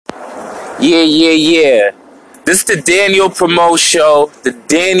Yeah. This the Daniel Promote Show. The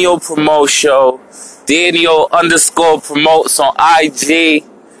Daniel Promote Show. Daniel _ promotes on IG.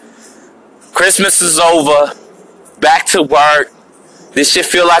 Christmas is over. Back to work. This shit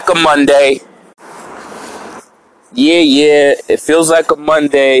feel like a Monday. Yeah. It feels like a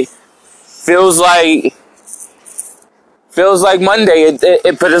Monday. Feels like Monday.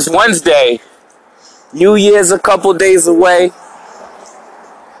 But it's Wednesday. New Year's a couple days away.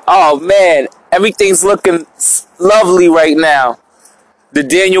 Oh man, everything's looking lovely right now. The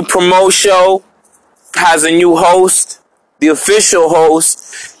Daniel Promote Show has a new host, the official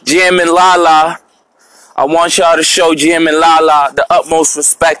host, Jammin Lala. I want y'all to show Jammin Lala the utmost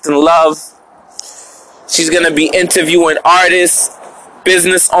respect and love. She's going to be interviewing artists,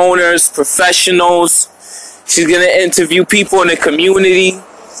 business owners, professionals. She's going to interview people in the community.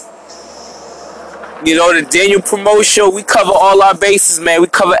 You know, the Daniel Promote Show, we cover all our bases, man. We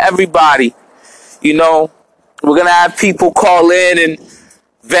cover everybody. You know, we're going to have people call in and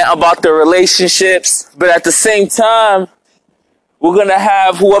vent about their relationships. But at the same time, we're going to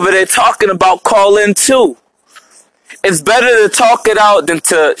have whoever they're talking about call in too. It's better to talk it out than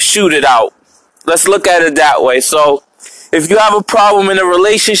to shoot it out. Let's look at it that way. So, if you have a problem in a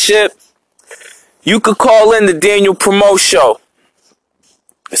relationship, you could call in the Daniel Promote Show.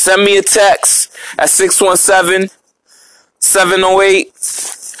 Send me a text at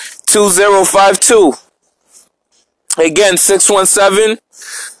 617-708-2052. Again,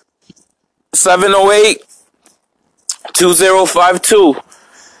 617-708-2052.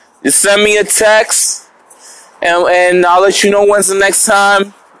 Just send me a text, and I'll let you know when's the next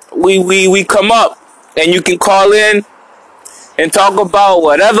time we come up. And you can call in and talk about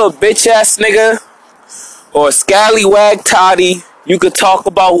whatever bitch ass nigga or scallywag toddy. You could talk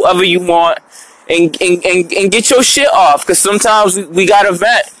about whoever you want and get your shit off. Because sometimes we gotta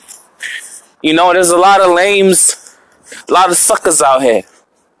vent. You know, there's a lot of lames, a lot of suckers out here.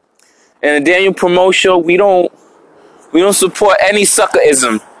 And the Daniel Promote Show, we don't support any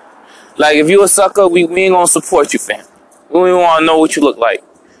suckerism. Like, if you a sucker, we ain't gonna support you, fam. We don't even wanna know what you look like.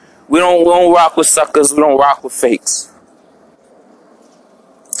 We don't rock with suckers. We don't rock with fakes.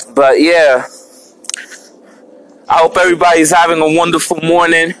 But yeah, I hope everybody's having a wonderful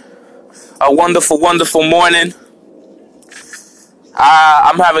morning. A wonderful morning.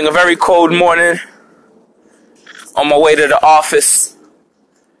 I'm having a very cold morning. On my way to the office.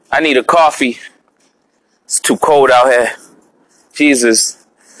 I need a coffee. It's too cold out here. Jesus.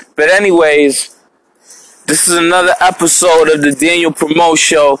 But anyways, this is another episode of the Daniel Promote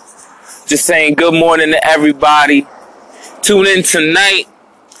Show. Just saying good morning to everybody. Tune in tonight.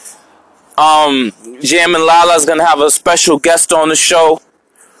 Jammin Lala's gonna have a special guest on the show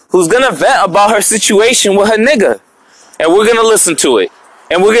who's gonna vent about her situation with her nigga. And we're gonna listen to it.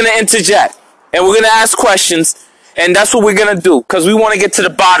 And we're gonna interject. And we're gonna ask questions. And that's what we're gonna do. Because we want to get to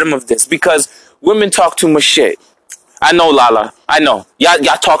the bottom of this. Because women talk too much shit. I know, Lala. I know.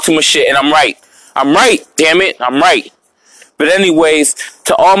 Y'all talk too much shit. And I'm right. I'm right. Damn it. I'm right. But anyways,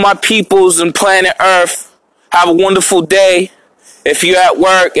 to all my peoples in planet Earth, have a wonderful day. If you're at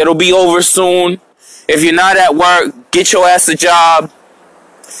work, it'll be over soon. If you're not at work, get your ass a job.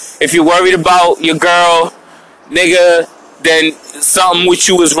 If you're worried about your girl, nigga, then something with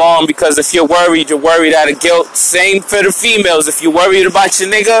you is wrong. Because if you're worried out of guilt. Same for the females. If you're worried about your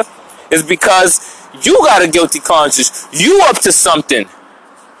nigga, it's because you got a guilty conscience. You up to something.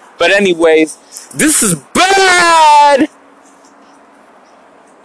 But anyways, this is bad.